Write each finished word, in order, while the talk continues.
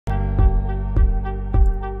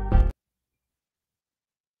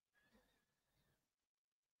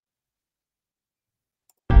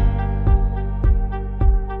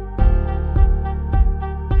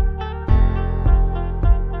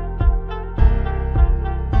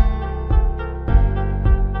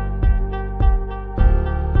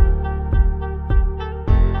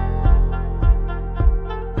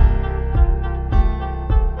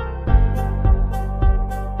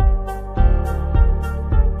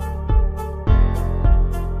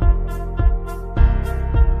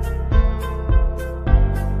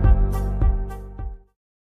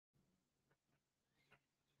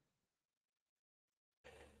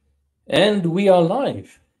And we are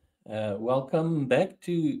live. Welcome back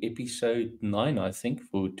to episode 9, I think,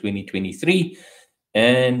 for 2023.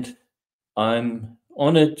 And I'm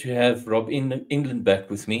honored to have Rob in England back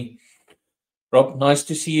with me. Rob, nice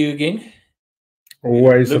to see you again. We're a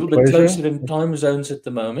Always a little bit pleasure. closer in time zones at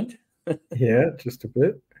the moment, Yeah, just a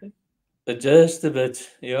bit. but just a bit,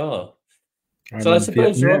 yeah. So I'm I in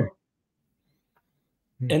suppose, Vietnam.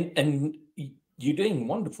 Rob, and you're doing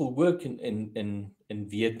wonderful work in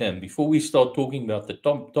Vietnam. Before we start talking about the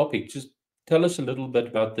topic, just tell us a little bit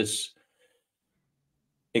about this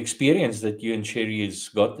experience that you and Sherry has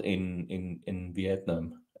got in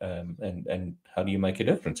Vietnam, and how do you make a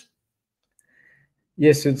difference?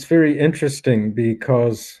 Yes, it's very interesting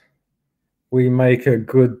because we make a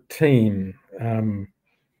good team.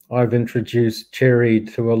 I've introduced Cherry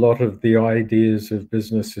to a lot of the ideas of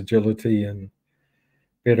business agility and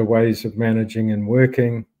better ways of managing and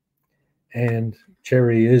working. And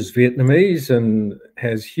Cherry is Vietnamese and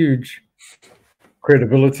has huge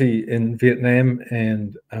credibility in Vietnam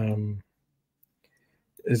and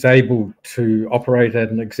is able to operate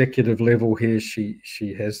at an executive level here. She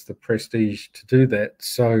has the prestige to do that.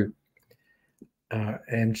 So,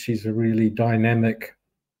 and she's a really dynamic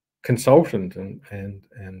consultant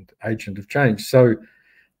and agent of change. So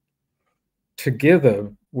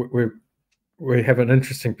together we have an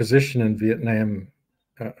interesting position in Vietnam,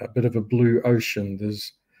 a bit of a blue ocean.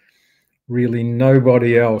 There's really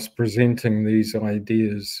nobody else presenting these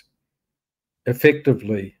ideas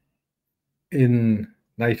effectively in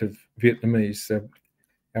native Vietnamese. So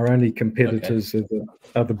our only Okay. competitors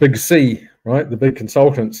are the big C, right? The big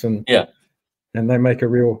consultants, Yeah. and they make a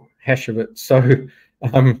real hash of it.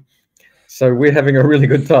 Um, so we're having a really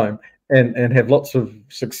good time and have lots of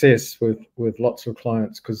success with lots of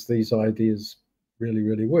clients because these ideas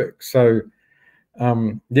really work. So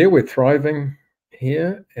yeah, we're thriving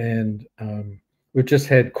here, and we've just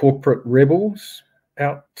had corporate rebels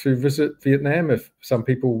out to visit Vietnam. If some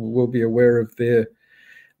people will be aware of their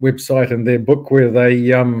website and their book where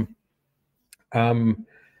they um,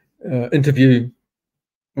 interview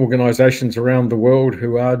organizations around the world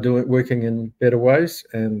who are working in better ways.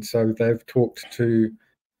 And so they've talked to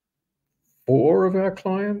 4 of our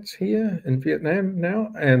clients here in Vietnam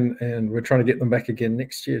now, and we're trying to get them back again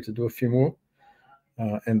next year to do a few more.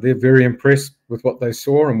 And they're very impressed with what they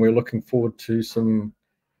saw, and we're looking forward to some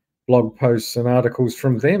blog posts and articles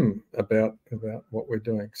from them about what we're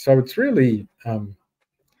doing. So it's really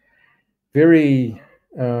very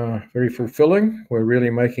very fulfilling. We're really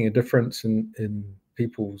making a difference in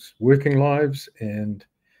people's working lives and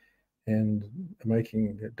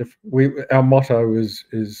making our motto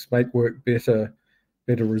is make work better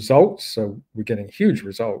results. So we're getting huge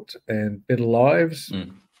results and better lives,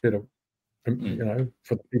 better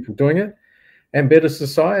for the people doing it, and better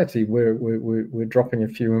society. We're dropping a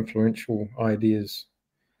few influential ideas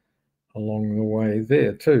along the way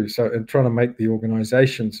there too. So and trying to make the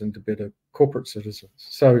organisations into better corporate citizens.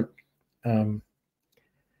 So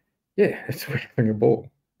yeah, we're having a ball,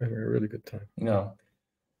 having a really good time. No.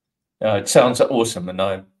 It sounds awesome, and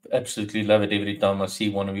I absolutely love it every time I see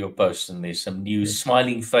one of your posts and there's some new Yeah.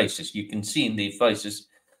 smiling faces. You can see in their faces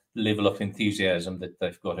the level of enthusiasm that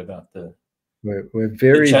they've got about We're the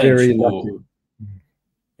very change lucky. for,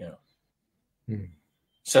 yeah. Mm.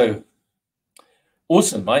 So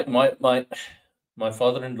awesome. My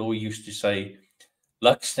father-in-law used to say,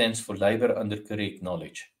 luck stands for labor under correct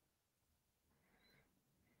knowledge.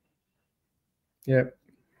 Yeah,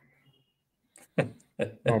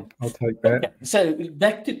 I'll take Okay, that. so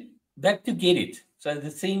back to Get It. So the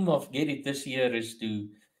theme of Get It this year is to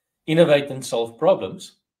innovate and solve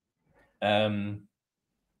problems. And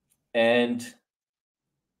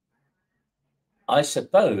I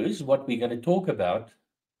suppose what we're going to talk about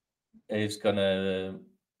is going to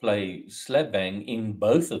play slap bang in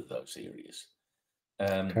both of those areas.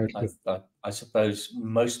 Totally. I suppose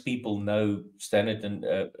most people know Standard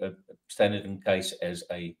and Case as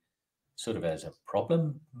a sort of as a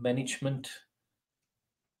problem management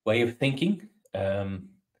way of thinking. But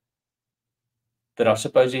I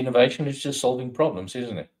suppose innovation is just solving problems,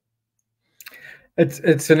 isn't it?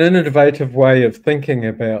 It's an innovative way of thinking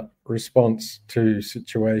about response to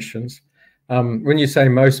situations. When you say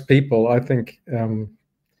most people, I think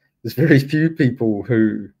there's very few people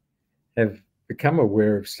who have become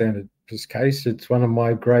aware of Standard Case. It's one of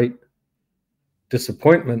my great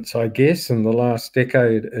disappointments, I guess, in the last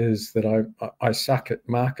decade is that I suck at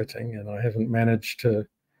marketing and I haven't managed to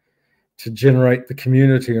generate the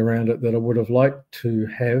community around it that I would have liked to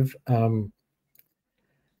have.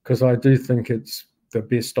 Because I do think it's the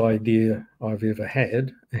best idea I've ever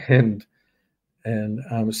had, and And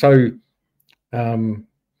I'll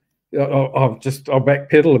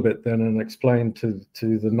backpedal a bit then and explain to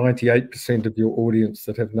the 98% of your audience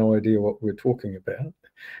that have no idea what we're talking about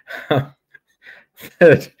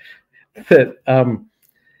that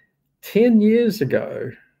 10 years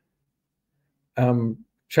ago,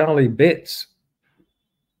 Charlie Betts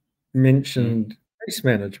mentioned case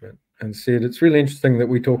management and said it's really interesting that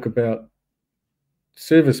we talk about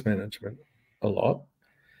service management a lot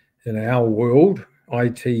in our world,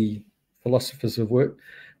 IT philosophers of work.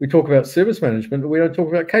 We talk about service management, but we don't talk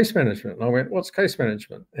about case management. And I went, what's case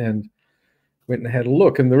management? And went and had a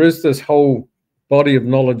look. And there is this whole body of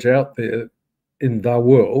knowledge out there in the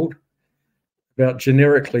world about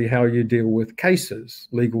generically how you deal with cases,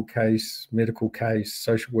 legal case, medical case,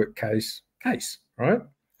 social work case, right?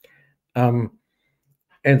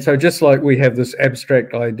 And so just like we have this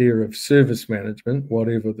abstract idea of service management,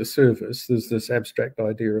 whatever the service, there's this abstract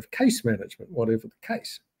idea of case management, whatever the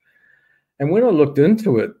case. And when I looked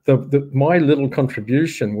into it, my little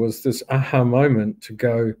contribution was this aha moment to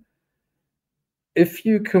go, if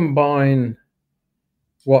you combine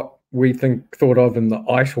what we thought of in the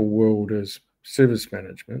ITIL world as service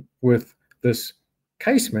management with this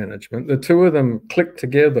case management, the two of them click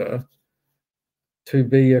together to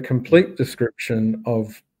be a complete description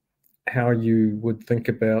of how you would think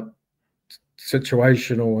about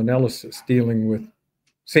situational analysis, dealing with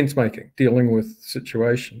sense making, dealing with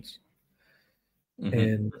situations.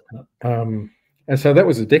 And so that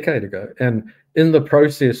was a decade ago. And in the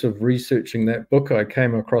process of researching that book, I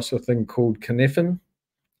came across a thing called Cynefin,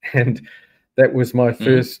 and that was my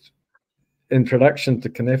first introduction to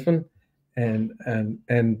Cynefin.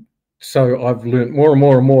 And so I've learned more and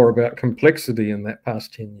more and more about complexity in that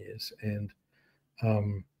past 10 years. And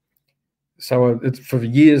so it's for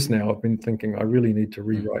years now, I've been thinking I really need to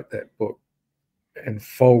rewrite that book and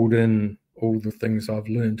fold in all the things I've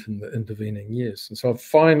learned in the intervening years. And so I've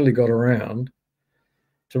finally got around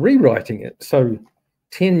to rewriting it. So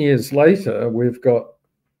 10 years later, we've got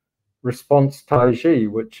Response Taiji,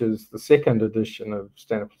 which is the second edition of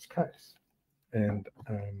Stanhope's case. And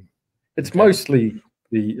it's mostly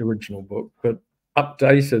the original book, but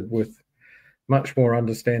updated with much more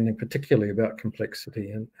understanding, particularly about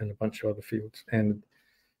complexity and a bunch of other fields. And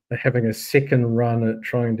having a second run at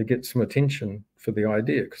trying to get some attention for the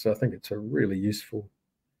idea, because I think it's a really useful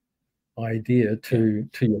idea to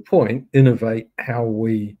your point, innovate how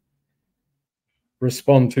we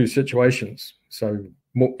respond to situations. So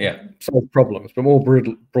more solve problems, but more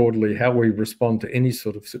broadly, how we respond to any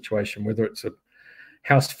sort of situation, whether it's a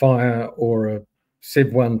house fire or a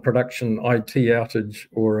SEV1 production IT outage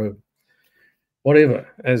or a whatever,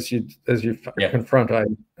 as you confront a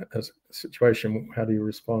situation, how do you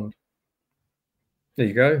respond? There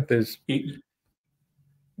you go.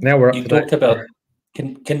 Now we're up to date. You talked about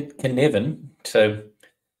Cynefin. So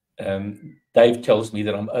Dave tells me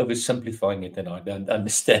that I'm oversimplifying it and I don't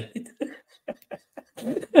understand it.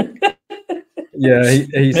 Yeah,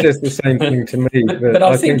 he says the same thing to me. But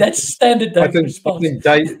I think that's standard Dave response.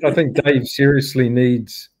 I think Dave seriously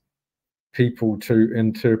needs people to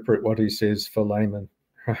interpret what he says for laymen,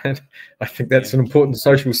 right? I think that's an important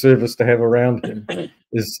social service to have around him.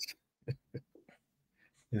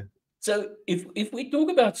 So if we talk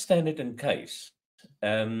about standard and case,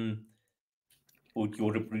 or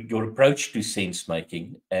your approach to sense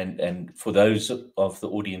making, and for those of the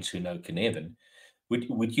audience who know Cynefin,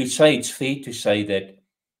 would you say it's fair to say that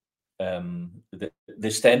the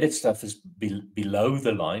standard stuff is below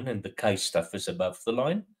the line and the case stuff is above the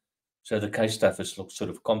line? So the case stuff is sort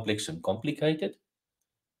of complex and complicated?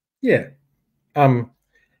 Yeah.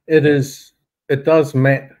 It is. It does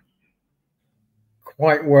map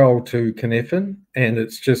quite well to Cynefin, and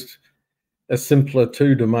it's just a simpler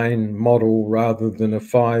 2-domain model rather than a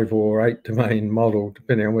 5 or 8-domain model,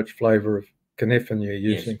 depending on which flavor of Cynefin you're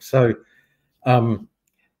using. Yes. So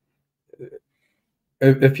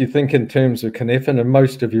if you think in terms of Cynefin, and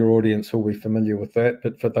most of your audience will be familiar with that,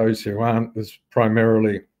 but for those who aren't, there's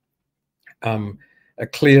primarily a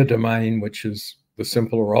clear domain, which is the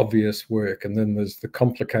simple or obvious work, and then there's the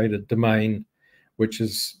complicated domain, which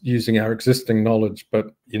is using our existing knowledge, but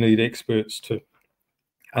you need experts to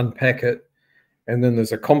unpack it. And then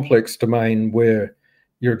there's a complex domain where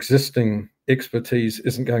your existing expertise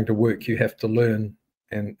isn't going to work. You have to learn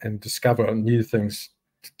and discover new things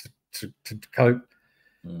to cope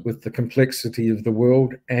with the complexity of the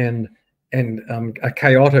world, and a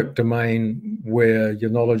chaotic domain where your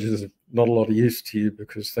knowledge is not a lot of use to you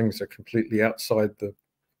because things are completely outside the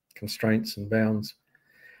constraints and bounds,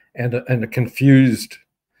 and a confused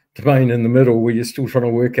domain in the middle where you're still trying to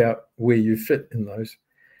work out where you fit in those.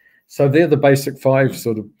 So they're the basic 5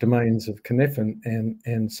 sort of domains of Cynefin,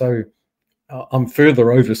 and so I'm further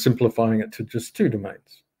oversimplifying it to just 2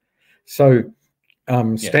 domains. So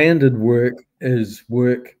standard work is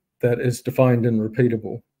work that is defined and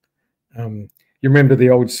repeatable. You remember the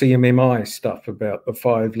old CMMI stuff about the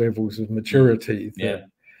 5 levels of maturity, that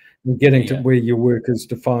getting to where your work is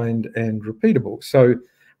defined and repeatable. So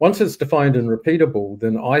once it's defined and repeatable,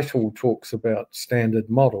 then ITIL talks about standard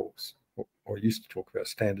models, or used to talk about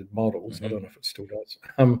standard models. I don't know if it still does.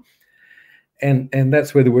 And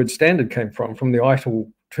that's where the word standard came from the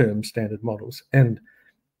ITIL term, standard models. And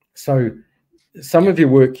so some of your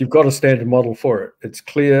work, you've got a standard model for it. It's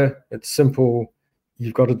clear, it's simple,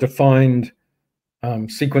 you've got a defined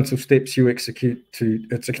sequence of steps you execute to,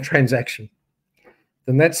 it's a transaction.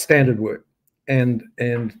 Then that's standard work. And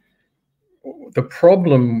the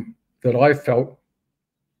problem that I felt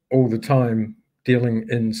all the time dealing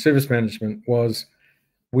in service management was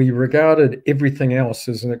we regarded everything else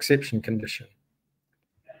as an exception condition.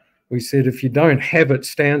 We said, if you don't have it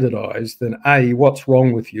standardized, then A, what's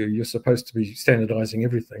wrong with you? You're supposed to be standardizing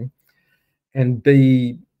everything. And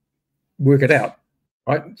B, work it out,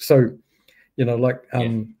 right? So, you know, like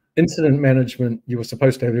incident management, you were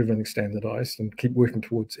supposed to have everything standardized and keep working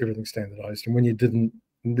towards everything standardized. And when you didn't,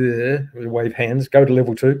 wave hands, go to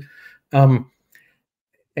level 2.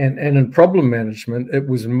 And in problem management, it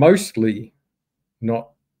was mostly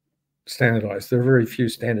not standardized. There are very few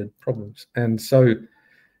standard problems. And so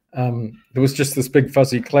there was just this big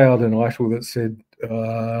fuzzy cloud in ITIL that said,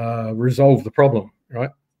 resolve the problem,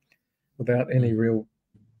 right? Without any real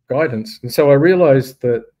guidance. And so I realized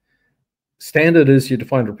that standard is your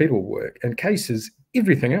defined repeatable work, and case is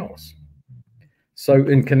everything else. So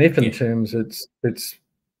in Cynefin terms, it's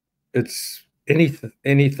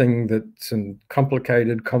anything that's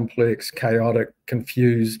complicated, complex, chaotic,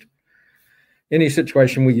 confused, any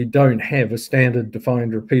situation where you don't have a standard,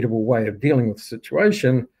 defined, repeatable way of dealing with the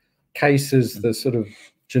situation. Case is the sort of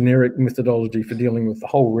generic methodology for dealing with the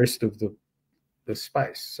whole rest of the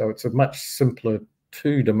space. So it's a much simpler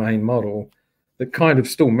 2-domain model that kind of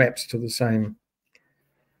still maps to the same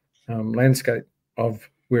landscape of,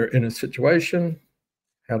 we're in a situation,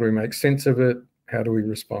 how do we make sense of it, how do we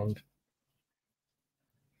respond?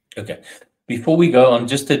 Okay. Before we go on,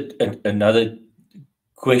 just another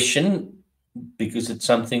question, because it's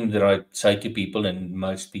something that I say to people and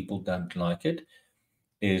most people don't like it,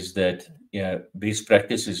 is that best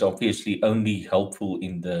practice is obviously only helpful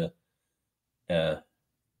in the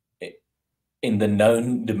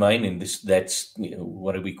known domain. In this, that's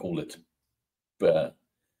what do we call it? Because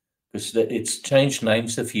it's changed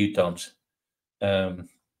names a few times. Bottom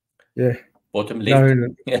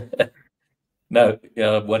left. No,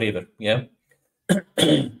 whatever. Yeah.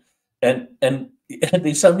 and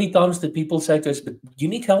there's so many times that people say to us, but you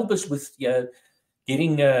need to help us with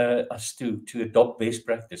getting us to adopt best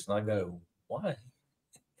practice. And I go, why?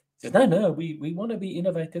 He says, no, we want to be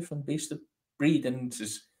innovative and best of breed. And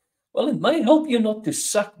says, well, it may help you not to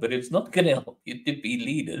suck, but it's not going to help you to be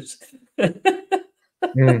leaders.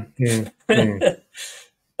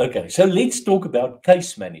 Okay, so let's talk about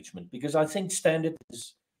case management, because I think standard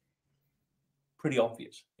is pretty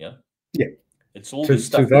obvious. Yeah. It's all the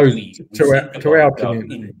stuff that we think about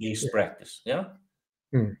in best practice. Yeah.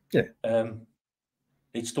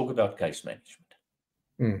 Let's talk about case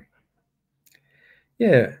management.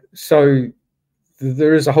 So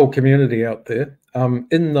there is a whole community out there.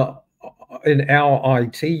 In our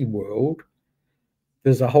IT world,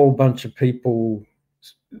 there's a whole bunch of people.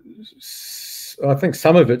 I think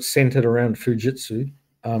some of it's centered around Fujitsu,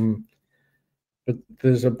 but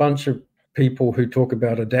there's a bunch of people who talk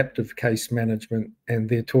about adaptive case management, and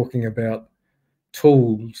they're talking about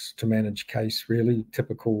tools to manage case, really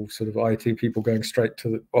typical sort of IT people going straight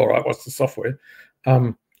to all right, what's the software?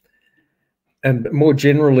 And more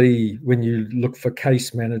generally, when you look for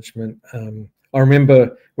case management, I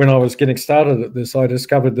remember when I was getting started at this, I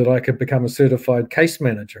discovered that I could become a certified case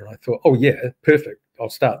manager. I thought, oh yeah, perfect, I'll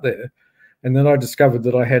start there. And then I discovered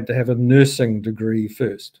that I had to have a nursing degree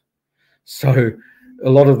first. So a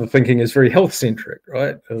lot of the thinking is very health-centric,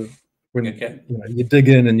 right? When you dig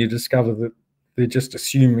in and you discover that they're just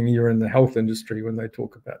assuming you're in the health industry when they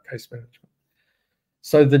talk about case management.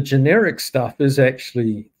 So the generic stuff is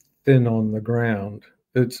actually thin on the ground.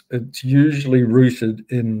 It's usually rooted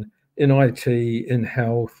in IT, in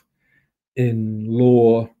health, in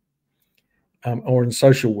law, or in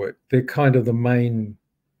social work. They're kind of the main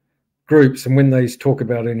groups. And when they talk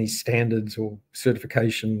about any standards or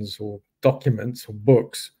certifications or documents or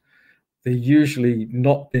books, they're usually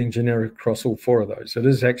not being generic across all 4 of those. It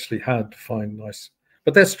is actually hard to find nice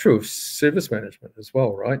But that's true of service management as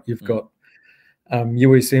well, right? You've Mm. got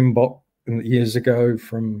USM bot years ago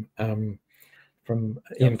from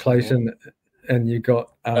Ian Clayton, and you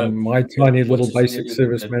got my tiny little basic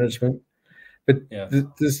service management. But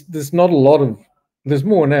there's not a lot of, there's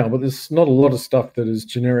more now, but there's not a lot of stuff that is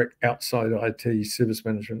generic outside IT service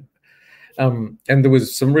management. And there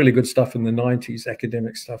was some really good stuff in the 90s,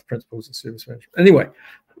 academic stuff, principles of service management. Anyway,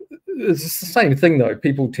 it's the same thing though.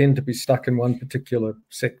 People tend to be stuck in one particular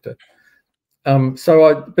sector.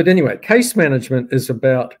 But anyway, case management is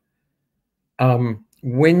about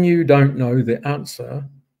when you don't know the answer,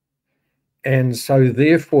 and so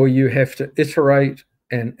therefore you have to iterate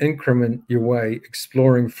and increment your way,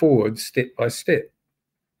 exploring forward step by step.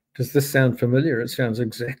 Does this sound familiar? It sounds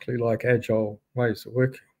exactly like agile ways of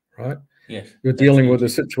working, right? Yes. You're dealing with a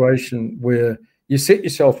situation where you set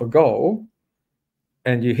yourself a goal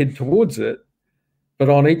and you head towards it, but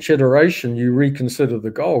on each iteration you reconsider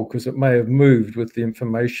the goal because it may have moved with the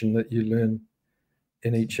information that you learn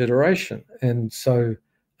in each iteration. And so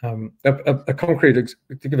a concrete,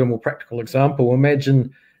 to give a more practical example,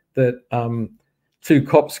 imagine that two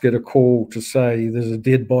cops get a call to say there's a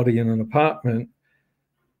dead body in an apartment,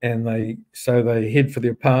 and they head for the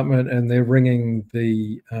apartment and they're ringing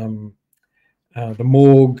the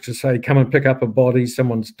morgue to say, come and pick up a body,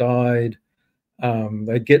 someone's died.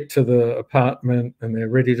 They get to the apartment and they're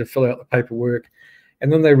ready to fill out the paperwork,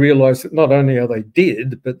 and then they realize that not only are they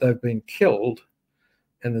dead, but they've been killed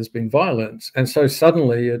and there's been violence. And so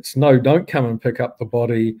suddenly it's, no, don't come and pick up the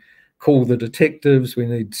body, call the detectives, we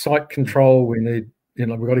need site control, we need, we've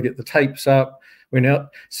got to get the tapes up.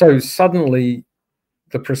 So suddenly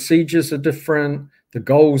the procedures are different, the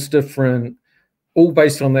goal's different, all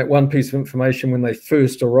based on that one piece of information when they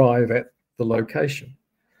first arrive at the location.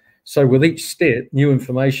 So with each step, new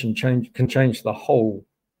information can change the whole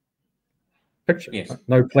picture. Yes.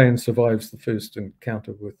 No plan survives the first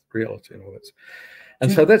encounter with reality and all that.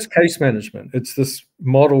 And so that's case management. It's this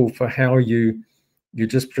model for how you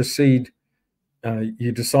just proceed.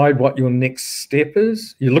 You decide what your next step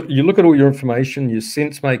is. You look at all your information. You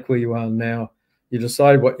sense make where you are now. You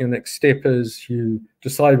decide what your next step is. You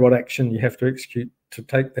decide what action you have to execute to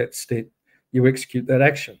take that step. You execute that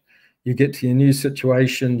action. You get to your new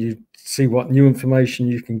situation. You see what new information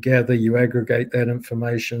you can gather. You aggregate that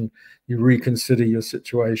information. You reconsider your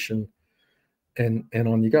situation. And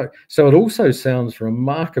on you go. So it also sounds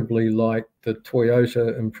remarkably like the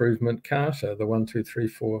Toyota improvement kata, the 1, 2, 3,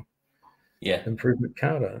 4 improvement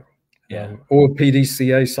kata, or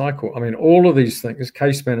PDCA cycle. I mean, all of these things,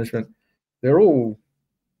 case management, they're all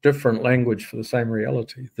different language for the same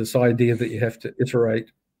reality. This idea that you have to iterate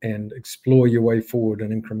and explore your way forward in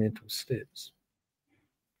incremental steps.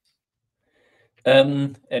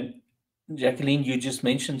 And Jacqueline, you just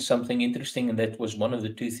mentioned something interesting, and that was one of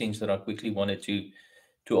the two things that I quickly wanted to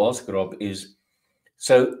ask Rob is,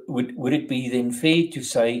 so would it be then fair to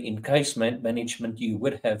say in case management you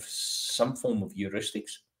would have some form of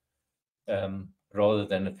heuristics rather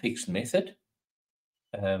than a fixed method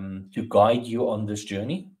to guide you on this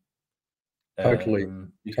journey? Totally.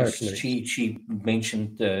 Because totally. She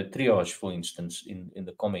mentioned triage, for instance, in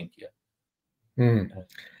the comment here.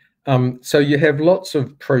 So you have lots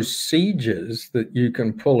of procedures that you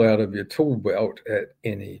can pull out of your tool belt at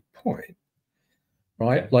any point,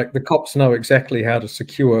 right? Okay. Like the cops know exactly how to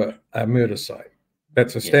secure a murder site.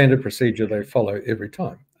 That's a standard procedure they follow every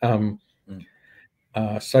time.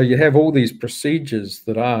 So you have all these procedures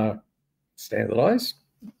that are standardized,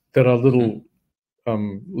 that are little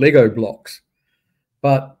Lego blocks.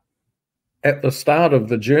 But at the start of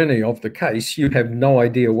the journey of the case, you have no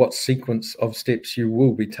idea what sequence of steps you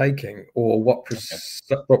will be taking or what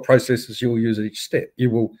processes you'll use at each step. You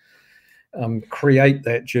will create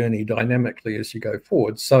that journey dynamically as you go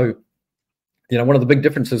forward. So, one of the big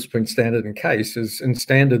differences between standard and case is in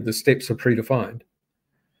standard, the steps are predefined.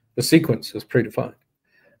 The sequence is predefined.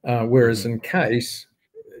 Whereas in case,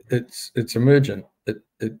 it's emergent.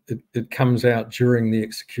 It comes out during the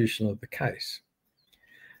execution of the case.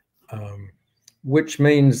 Which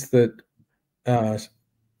means that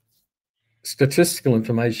statistical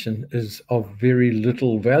information is of very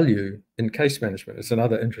little value in case management. It's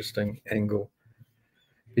another interesting angle,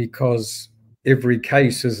 because every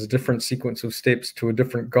case is a different sequence of steps to a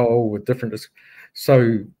different goal with different.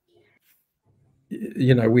 So,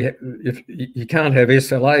 if you can't have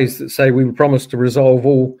SLAs that say we promise to resolve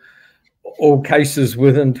all cases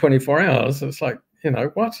within 24 hours. It's like,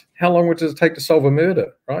 what? How long does it take to solve a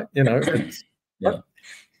murder, right?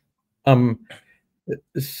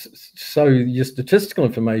 It's so your statistical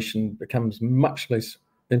information becomes much less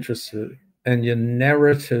interesting, and your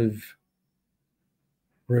narrative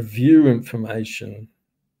review information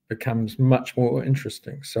becomes much more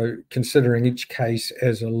interesting. So considering each case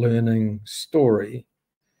as a learning story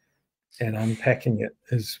and unpacking it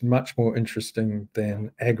is much more interesting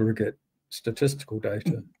than aggregate statistical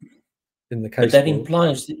data in the But case that world.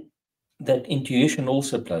 implies that intuition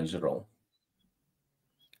also plays a role.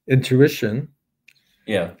 Intuition,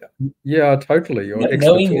 Yeah. yeah, totally. Your Knowing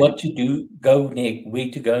expertise, what to do, where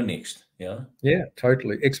to go next. Yeah. yeah,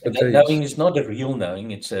 totally. And that Expertise, knowing is not a real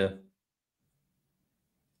knowing, it's a,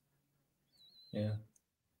 yeah.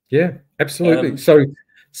 yeah, absolutely. Um,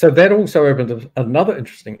 So that also opens another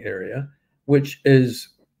interesting area, which is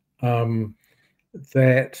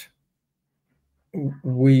that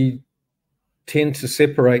we tend to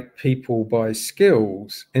separate people by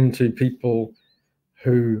skills into people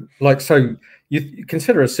who, like, so you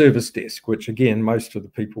consider a service desk, which again, most of the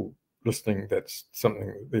people listening, that's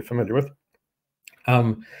something they're familiar with.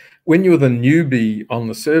 When you're the newbie on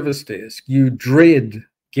the service desk, you dread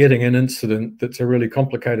getting an incident that's a really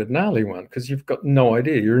complicated, gnarly one, because you've got no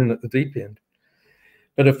idea. You're in at the deep end.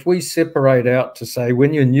 But if we separate out to say,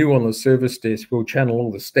 when you're new on the service desk, we'll channel all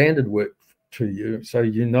the standard work to you. So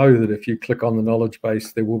you know that if you click on the knowledge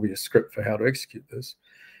base, there will be a script for how to execute this.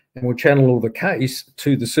 And we'll channel all the case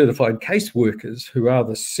to the certified case workers, who are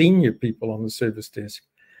the senior people on the service desk,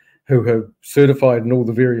 who have certified in all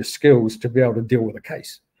the various skills to be able to deal with a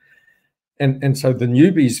case. And so the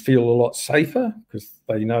newbies feel a lot safer because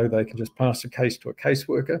they know they can just pass a case to a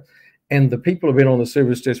caseworker. And the people who've been on the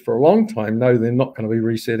service desk for a long time know they're not going to be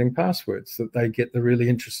resetting passwords, that they get the really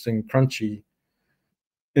interesting, crunchy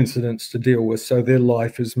incidents to deal with. So their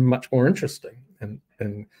life is much more interesting.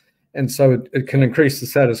 And so it can increase the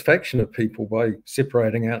satisfaction of people by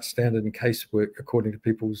separating out standard and casework according to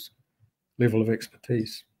people's level of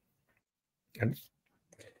expertise. And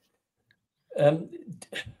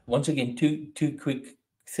once again, two quick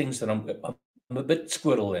things that I'm a bit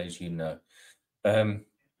squirrel, as you know.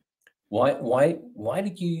 Why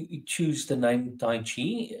did you choose the name Tai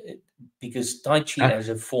Chi? Because Tai Chi as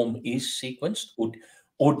a form is sequenced,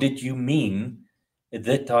 or did you mean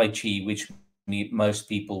the Tai Chi, which most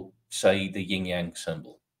people say the yin yang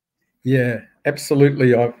symbol? yeah,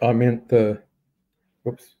 absolutely. I meant the,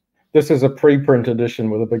 whoops. This is a preprint edition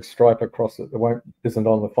with a big stripe across it. It isn't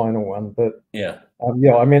on the final one, but Yeah.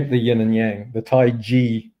 yeah, I meant the yin and yang, the Tai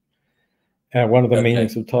Chi. One of the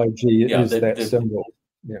meanings Okay. of Tai Chi Yeah. is that symbol.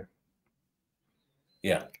 Yeah.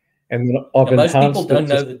 Yeah. And then I've Now, most people enhanced it don't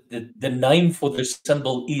to, know that the name for the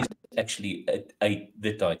symbol is actually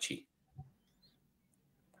the Tai Chi.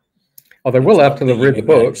 oh, they It's will after not the they've read yin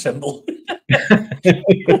the and yang book. symbol.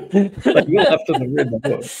 They will after they've read the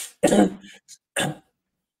book.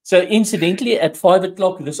 So, incidentally, at 5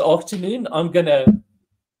 o'clock this afternoon, I'm gonna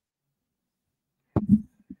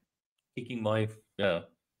kicking my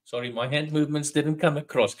sorry, my hand movements didn't come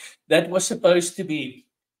across. That was supposed to be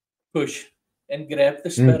push and grab the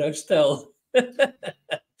sparrow's tail.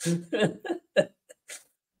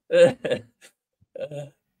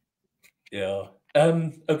 Yeah.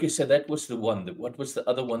 Okay, so that was the one. What was the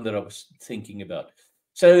other one that I was thinking about?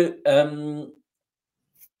 So,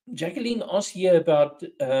 Jacqueline asked here about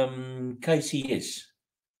KCS.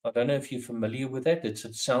 I don't know if you're familiar with that. It's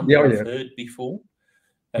a sound that Yeah, I've yeah. heard before.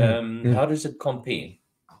 Mm. How does it compare?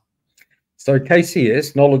 So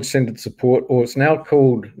KCS, knowledge centered support, or it's now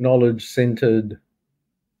called knowledge centered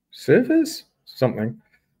service, something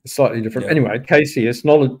slightly different. Yeah. Anyway, KCS,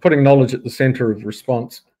 knowledge, putting knowledge at the center of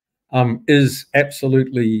response, is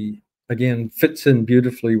absolutely, again, fits in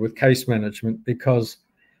beautifully with case management because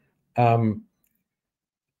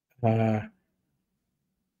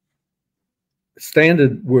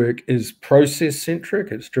standard work is process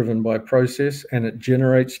centric. It's driven by process and it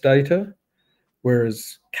generates data,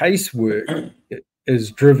 whereas case work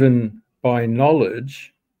is driven by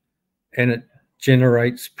knowledge and it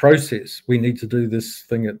generates process. We need to do this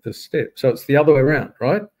thing at this step. So it's the other way around,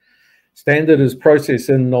 right? Standard is process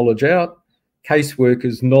in, knowledge out. Casework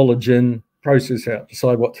is knowledge in, process out,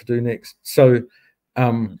 decide what to do next. So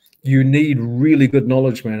you need really good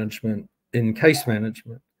knowledge management in case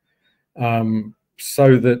management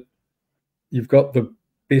so that you've got the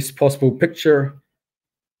best possible picture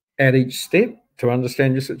at each step to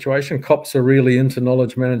understand your situation. Cops are really into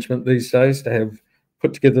knowledge management these days, to have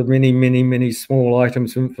put together many small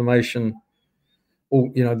items of information,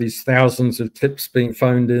 all, these thousands of tips being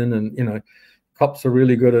phoned in, and cops are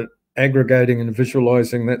really good at aggregating and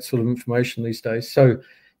visualizing that sort of information these days. So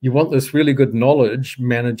you want this really good knowledge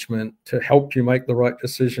management to help you make the right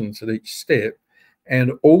decisions at each step.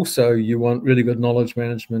 And also you want really good knowledge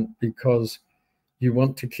management because you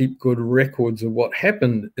want to keep good records of what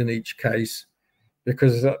happened in each case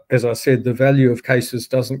because, as I said, the value of cases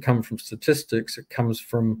doesn't come from statistics, it comes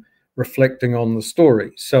from reflecting on the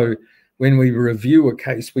story. So when we review a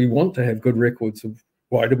case, we want to have good records of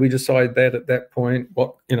why did we decide that at that point,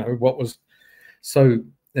 what was. So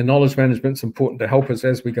the knowledge management is important to help us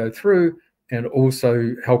as we go through and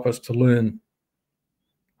also help us to learn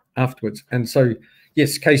afterwards. And so,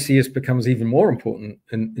 yes, KCS becomes even more important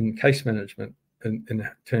in case management in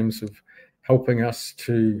terms of helping us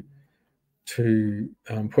to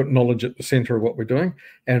put knowledge at the center of what we're doing.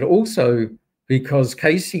 And also because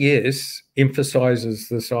KCS emphasizes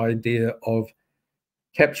this idea of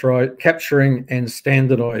capturing and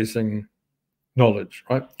standardizing knowledge,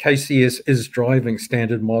 right? KCS is driving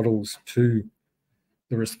standard models to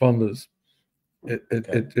the responders.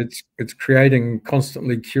 It's creating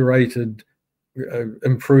constantly curated,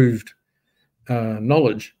 improved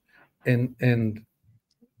knowledge, and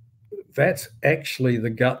that's actually the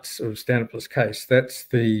guts of Standard Plus Case. That's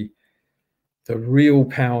the real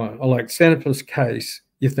power. Like Standard Plus Case,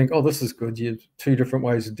 you think, oh, this is good. You have two different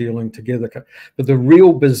ways of dealing together, but the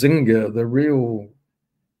real bazinga, the real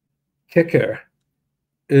kicker,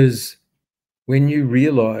 is when you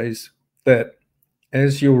realize that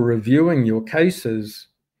as you're reviewing your cases,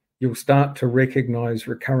 you'll start to recognize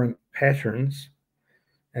recurrent patterns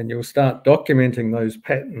and you'll start documenting those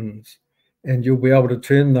patterns and you'll be able to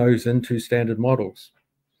turn those into standard models.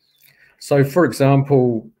 So, for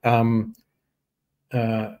example,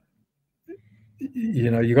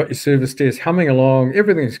 you got your service desk humming along,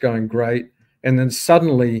 everything's going great, and then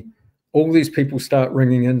suddenly all these people start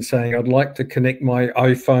ringing in saying, I'd like to connect my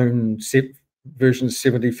iPhone version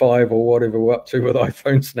 75 or whatever we're up to with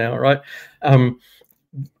iPhones now, right?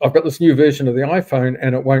 I've got this new version of the iPhone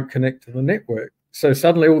and it won't connect to the network. So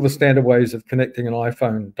suddenly all the standard ways of connecting an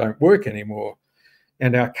iPhone don't work anymore.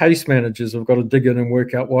 And our case managers have got to dig in and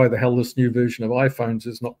work out why the hell this new version of iPhones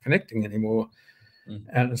is not connecting anymore.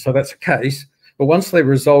 And so that's a case. But once they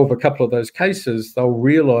resolve a couple of those cases, they'll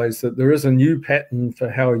realize that there is a new pattern for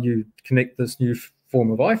how you connect this new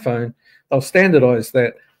form of iPhone. They'll standardize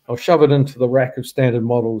that. They'll shove it into the rack of standard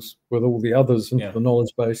models with all the others into the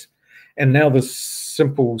knowledge base. And now the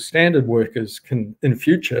simple standard workers can, in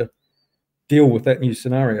future, deal with that new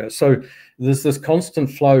scenario. So there's this constant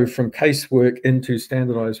flow from case work into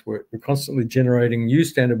standardized work. We're constantly generating new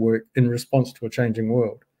standard work in response to a changing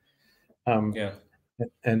world. And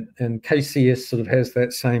KCS sort of has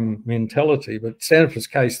that same mentality, but Standard Plus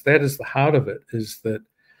Case, that is the heart of it, is that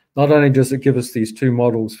not only does it give us these two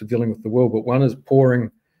models for dealing with the world, but one is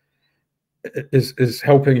is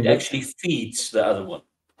helping. It actually feeds the other one.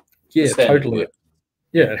 Yeah, totally. Work.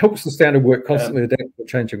 Yeah, it helps the standard work constantly adapt to a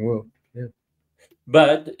changing world. Yeah.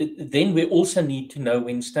 But then we also need to know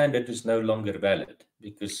when standard is no longer valid,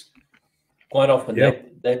 because quite often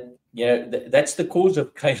that's the cause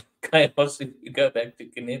of chaos. If you go back to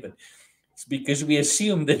Knebben, it's because we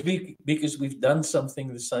assume that because we've done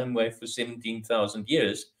something the same way for 17,000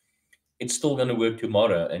 years, it's still going to work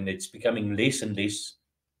tomorrow, and it's becoming less and less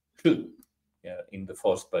true. In the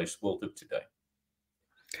fast-paced world of today.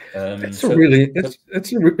 It's a really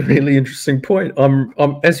interesting point.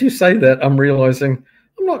 As you say that, I'm realizing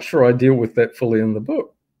I'm not sure I deal with that fully in the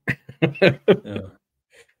book. But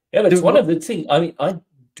it's one of the things. I mean, I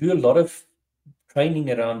do a lot of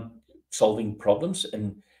training around solving problems,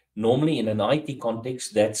 and normally in an IT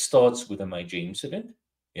context, that starts with a major incident.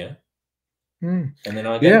 And then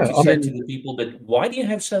I get to say to the people, but why do you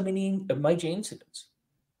have so many major incidents?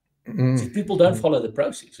 So people don't follow the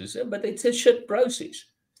processes, but it's a shit process.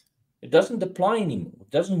 It doesn't apply anymore.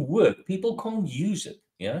 It doesn't work. People can't use it.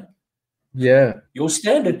 Your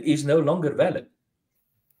standard is no longer valid.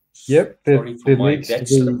 Yep. Sorry for my that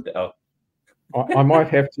slipped out. I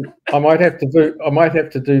might have to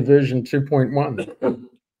do version 2.1.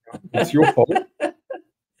 It's your fault.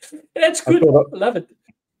 That's good. I love it.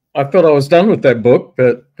 I thought I was done with that book,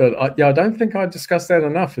 but I don't think I discussed that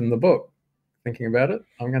enough in the book. Thinking about it,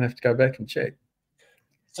 I'm going to have to go back and check.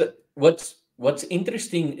 So what's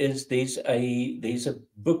interesting is there's a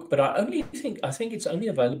book, but I think it's only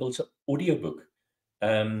available as an audiobook,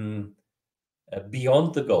 Beyond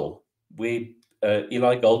the Goal, where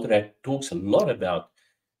Eli Goldratt talks a lot about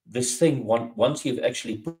this thing. Once you've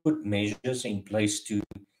actually put measures in place to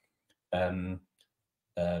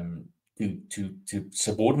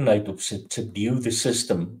subordinate or subdue the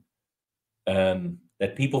system,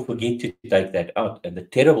 that people forget to take that out, and the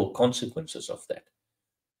terrible consequences of that.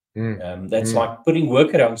 That's like putting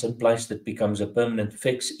workarounds in place that becomes a permanent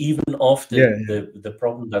fix, even after the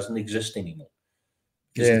problem doesn't exist anymore,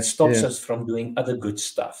 because it stops us from doing other good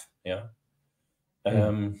stuff.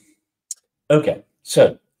 Okay,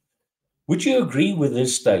 so Would you agree with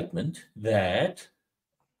this statement that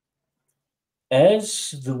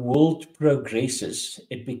as the world progresses,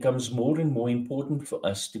 it becomes more and more important for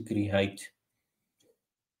us to create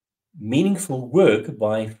meaningful work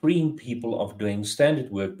by freeing people of doing standard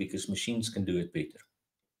work because machines can do it better?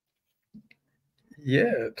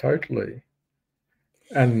 Yeah, totally.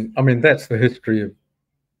 And I mean, that's the history of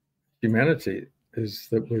humanity, is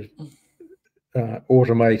that we've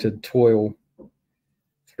automated toil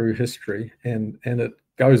through history, and it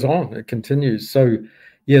goes on, it continues. So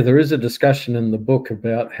yeah, there is a discussion in the book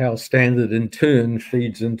about how standard in turn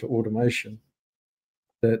feeds into automation,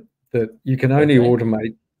 that you can only Okay.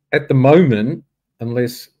 automate at the moment,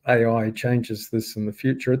 unless AI changes this in the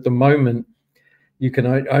future. At the moment, you can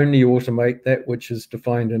only automate that which is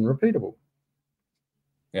defined and repeatable.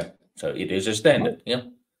 Yeah. So it is a Right? standard. Yeah.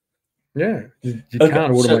 Yeah, you Okay.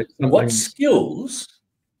 can't So automate what something. skills,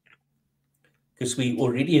 because we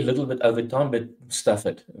already a little bit over time, but stuff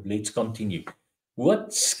it. Let's continue.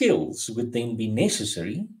 What skills would then be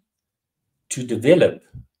necessary to develop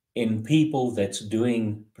in people that's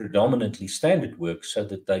doing predominantly standard work so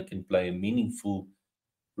that they can play a meaningful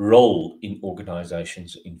role in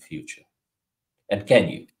organizations in future? And can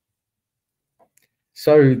you?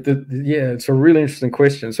 So yeah, it's a really interesting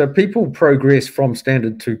question. So people progress from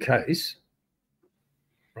standard to case,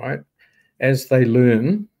 right? As they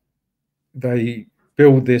learn, they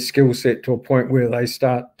build their skill set to a point where they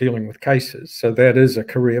start dealing with cases. So that is a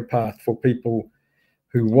career path for people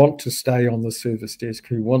who want to stay on the service desk,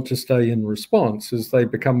 who want to stay in response as they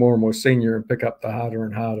become more and more senior and pick up the harder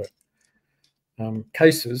and harder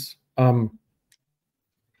cases.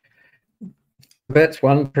 That's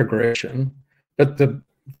one progression. But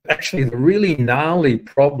actually the really gnarly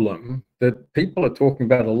problem that people are talking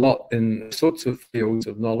about a lot in sorts of fields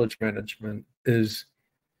of knowledge management is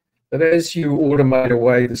that as you automate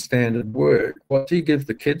away the standard work, what do you give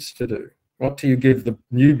the kids to do? What do you give the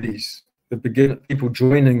newbies, the beginner people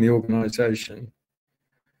joining the organization,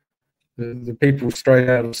 the people straight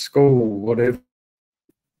out of school, whatever?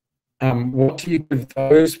 What do you give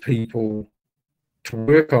those people to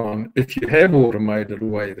work on if you have automated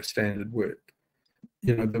away the standard work?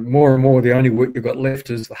 You know, the more and more the only work you've got left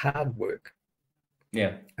is the hard work,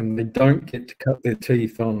 Yeah. and they don't get to cut their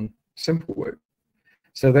teeth on simple work.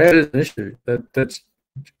 So that is an issue. That's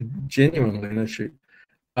genuinely an issue.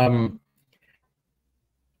 I'm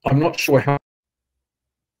not sure how.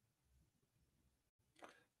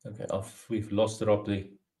 Okay. We've lost Rob there.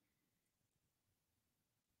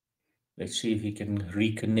 Let's see if he can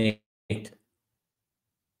reconnect.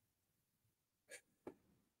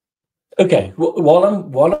 Okay.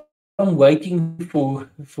 While I'm waiting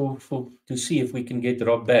for to see if we can get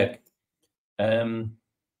Rob back, um,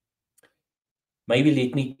 maybe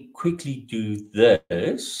let me quickly do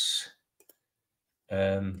this.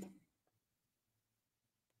 Um,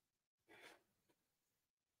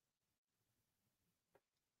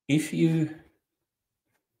 if you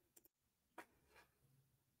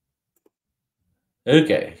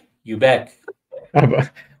okay, you back.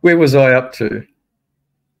 Where was I up to?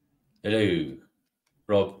 Hello,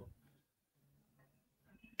 Rob.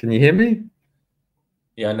 Can you hear me?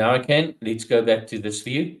 Yeah, now I can. Let's go back to this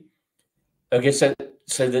view. Okay, so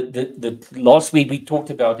the last week we talked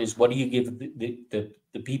about is what do you give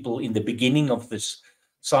the people in the beginning of this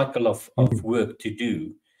cycle of work to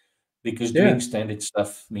do, because Yeah, doing standard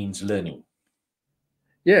stuff means learning.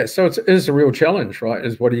 yeah. So it is a real challenge, right?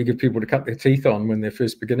 Is what do you give people to cut their teeth on when they're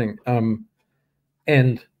first beginning?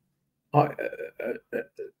 And I,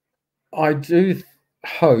 I do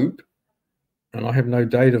hope, and I have no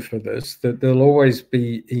data for this, that there'll always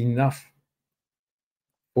be enough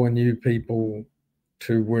for new people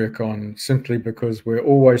to work on, simply because we're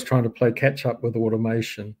always trying to play catch up with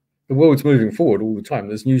automation. The world's moving forward all the time.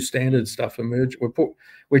 There's new standard stuff emerging.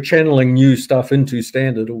 We're channeling new stuff into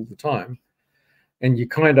standard all the time. And you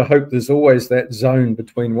kind of hope there's always that zone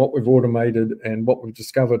between what we've automated and what we've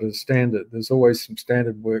discovered as standard. There's always some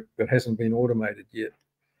standard work that hasn't been automated yet.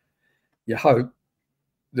 You hope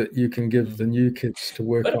that you can give the new kids to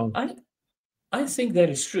work But on. I think that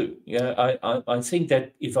is true. Yeah, I think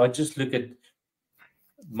that if I just look at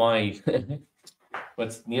my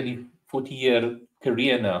what's nearly 40-year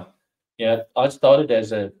career now, yeah, I started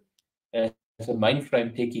as a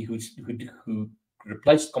mainframe techie who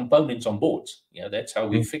replaced components on boards. Yeah, that's how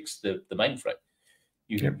we Mm. fixed the mainframe.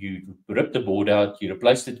 Yep. You ripped the board out, you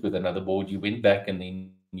replaced it with another board, you went back and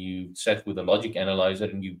then you sat with a logic analyzer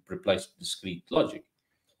and you replaced discrete logic.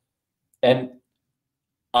 And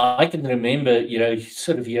I can remember,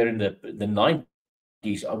 sort of here in the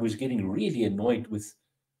 90s, I was getting really annoyed with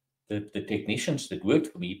the technicians that worked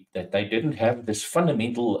for me, that they didn't have this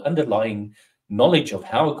fundamental underlying knowledge of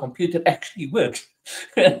how a computer actually works.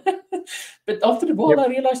 But after a while, Yep. I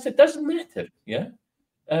realized it doesn't matter. Yeah.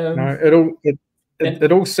 No, And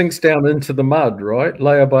it all sinks down into the mud, right?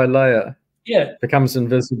 Layer by layer, yeah, becomes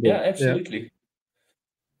invisible. yeah, Yeah, absolutely.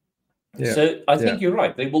 yeah, So I yeah, think you're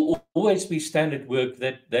right. There will always be standard work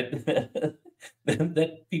that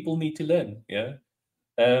that people need to learn. Yeah.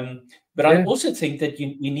 But I yeah, also think that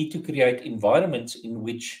we need to create environments in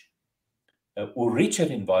which, or richer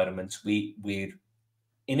environments, where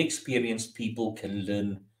inexperienced people can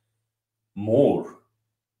learn more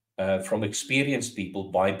from experienced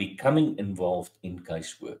people by becoming involved in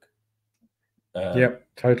casework. yeah, Um,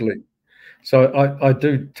 totally. So I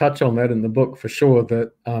do touch on that in the book for sure,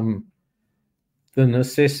 that the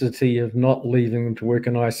necessity of not leaving them to work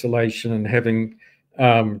in isolation and having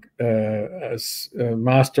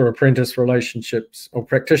master apprentice relationships or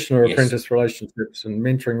practitioner yes. apprentice relationships and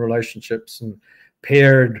mentoring relationships and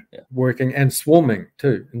paired Yeah. working and swarming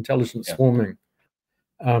too, intelligent Yeah. swarming.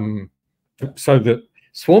 Um, Yeah. so that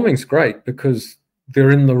swarming's great because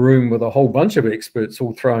they're in the room with a whole bunch of experts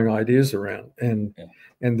all throwing ideas around, Yeah.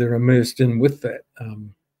 and they're immersed in with that.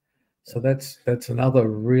 So Yeah. that's another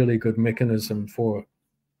really good mechanism for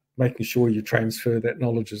making sure you transfer that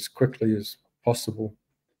knowledge as quickly as possible.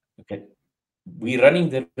 Okay. We're running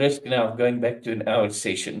the risk now of going back to an hour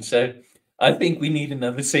session. So I think we need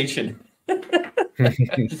another session.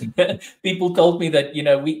 People told me that,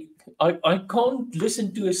 I can't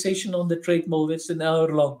listen to a session on the treadmill that's an hour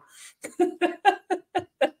long.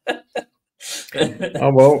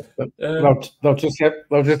 Oh well, Um, they'll just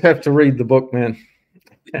have to read the book, man.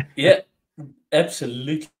 yeah,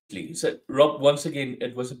 absolutely. So, Rob, once again,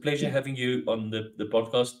 it was a pleasure having you on the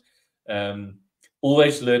podcast. Um,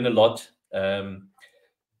 always learn a lot. And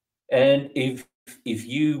if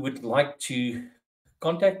you would like to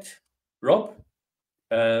contact Rob,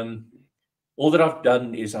 um, all that I've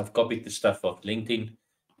done is I've copied the stuff off LinkedIn,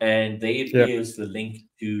 and there Yeah. is the link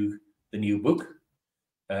to the new book.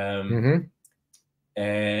 Um, Mm-hmm.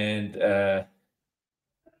 and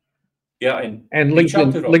yeah, and And reach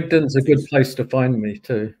out to Rob. LinkedIn's a If good it's place to find me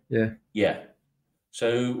too. Yeah. Yeah,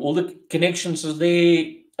 so all the connections are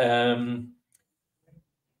there.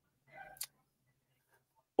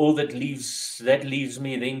 All that leaves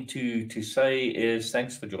me then to say is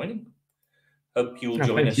thanks for joining. Hope you'll Oh,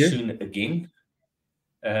 join thank us you. soon again.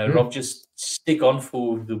 Mm. Rob, just stick on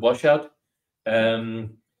for the washout.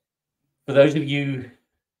 For those of you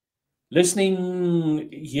listening,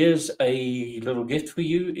 here's a little gift for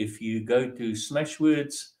you. If you go to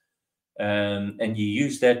Smashwords and you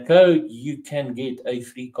use that code, you can get a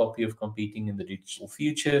free copy of Competing in the Digital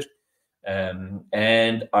Future.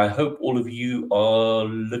 And I hope all of you are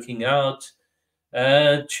looking out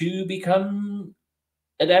to become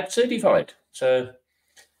ADAPT certified. So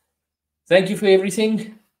thank you for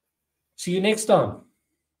everything. See you next time.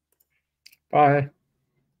 Bye.